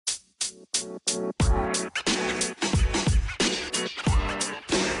Hello,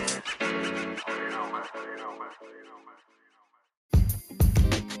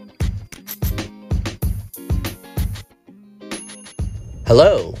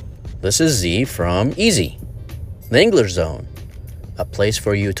 this is Z from Easy, the English Zone, a place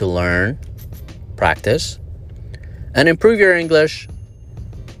for you to learn, practice, and improve your English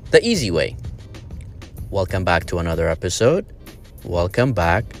the easy way. Welcome back to another episode. Welcome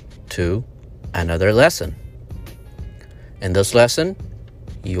back to another lesson. In this lesson,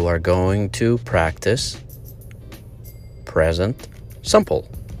 you are going to practice present simple.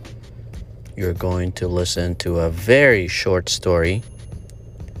 You're going to listen to a very short story,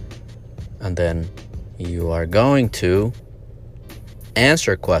 and then you are going to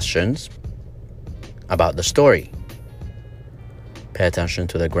answer questions about the story. Pay attention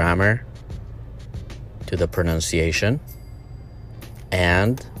to the grammar, to the pronunciation,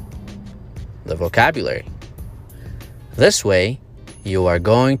 and the vocabulary. This way, you are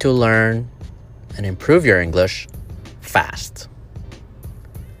going to learn and improve your English fast.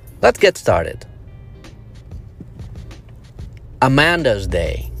 Let's get started. Amanda's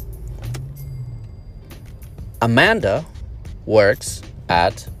Day. Amanda works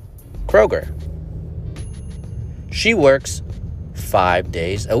at Kroger. She works 5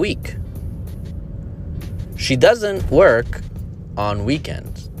 days a week. She doesn't work on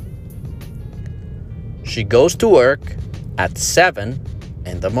weekends. She goes to work at 7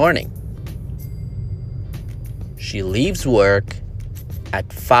 in the morning. She leaves work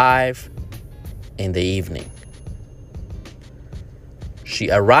at 5 in the evening. She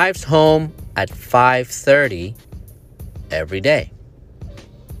arrives home at 5:30 every day.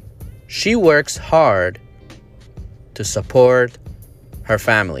 She works hard to support her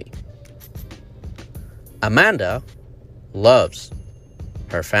family. Amanda loves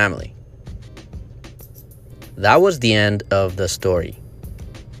her family. That was the end of the story.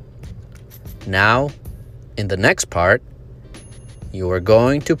 Now, in the next part, you are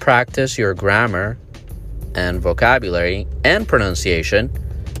going to practice your grammar and vocabulary and pronunciation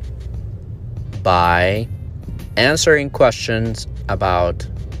by answering questions about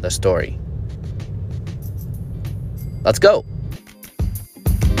the story. Let's go.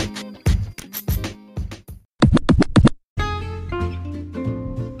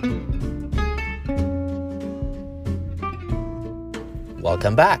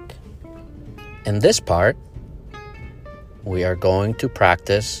 Welcome back. In this part, we are going to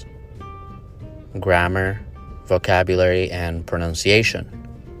practice grammar, vocabulary, and pronunciation.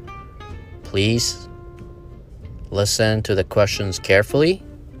 Please listen to the questions carefully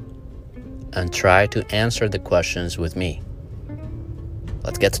and try to answer the questions with me.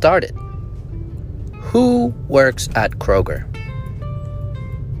 Let's get started. Who works at Kroger?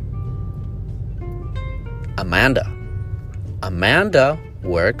 Amanda. Amanda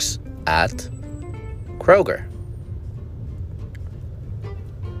works at Kroger.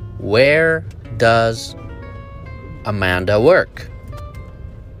 Where does Amanda work?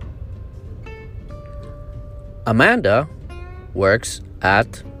 Amanda works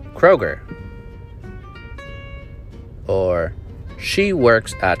at Kroger. Or she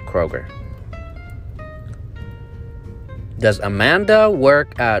works at Kroger. Does Amanda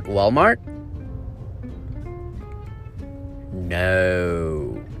work at Walmart?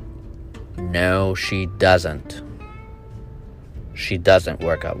 No, she doesn't. She doesn't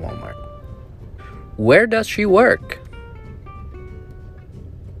work at Walmart. Where does she work?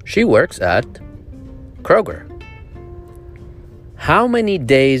 She works at Kroger. How many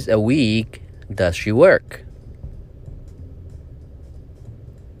days a week does she work?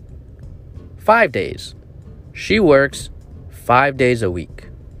 5 days. She works 5 days a week.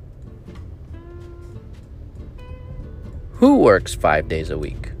 Who works 5 days a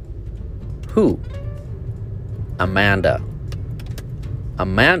week? Who? Amanda.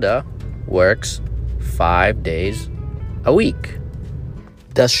 Amanda works 5 days a week.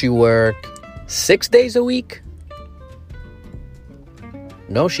 Does she work 6 days a week?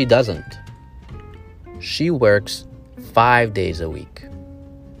 No, she doesn't. She works 5 days a week,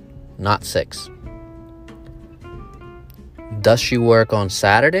 not 6. Does she work on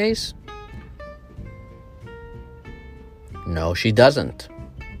Saturdays? No, she doesn't.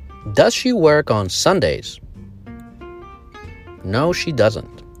 Does she work on Sundays? No, she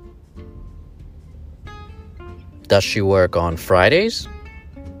doesn't. Does she work on Fridays?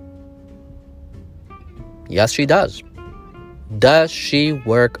 Yes, she does. Does she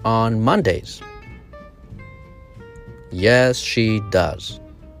work on Mondays? Yes, she does.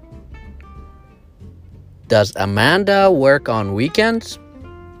 Does Amanda work on weekends?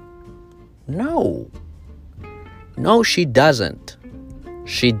 No. No, she doesn't.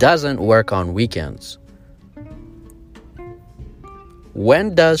 She doesn't work on weekends.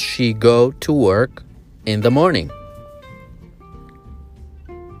 When does she go to work in the morning?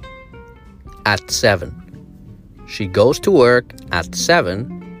 At 7. She goes to work at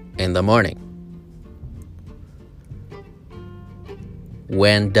 7 in the morning.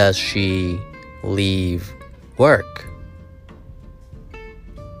 When does she leave work?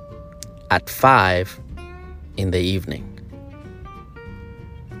 At 5 in the evening.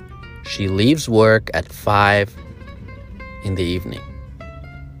 She leaves work at 5 in the evening.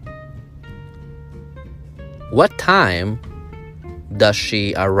 What time does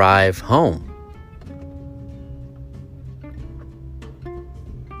she arrive home?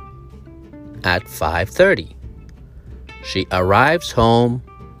 At 5:30. She arrives home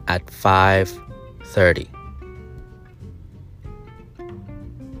at 5:30.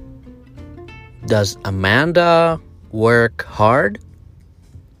 Does Amanda work hard?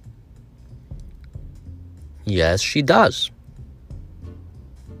 Yes, she does.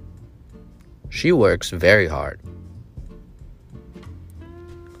 She works very hard.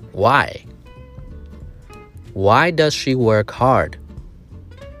 Why? Why does she work hard?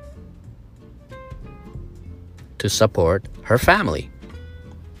 To support her family.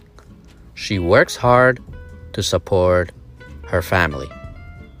 She works hard to support her family.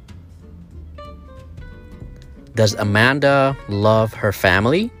 Does Amanda love her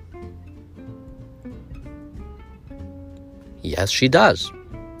family? Yes, she does.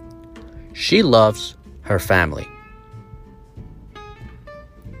 She loves her family.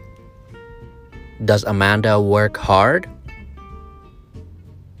 Does Amanda work hard?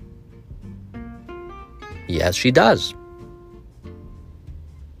 Yes, she does.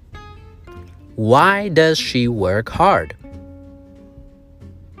 Why does she work hard?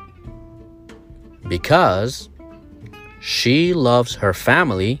 Because she loves her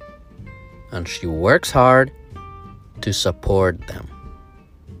family and she works hard to support them.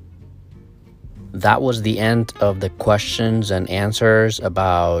 That was the end of the questions and answers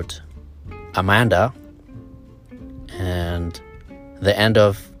about Amanda and the end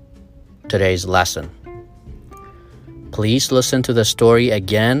of today's lesson. Please listen to the story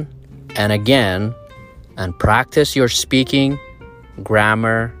again and again and practice your speaking,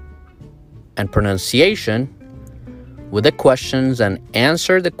 grammar, and pronunciation with the questions and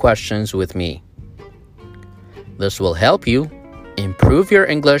answer the questions with me. This will help you improve your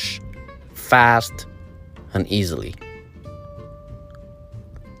English fast and easily.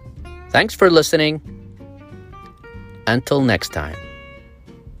 Thanks for listening. Until next time.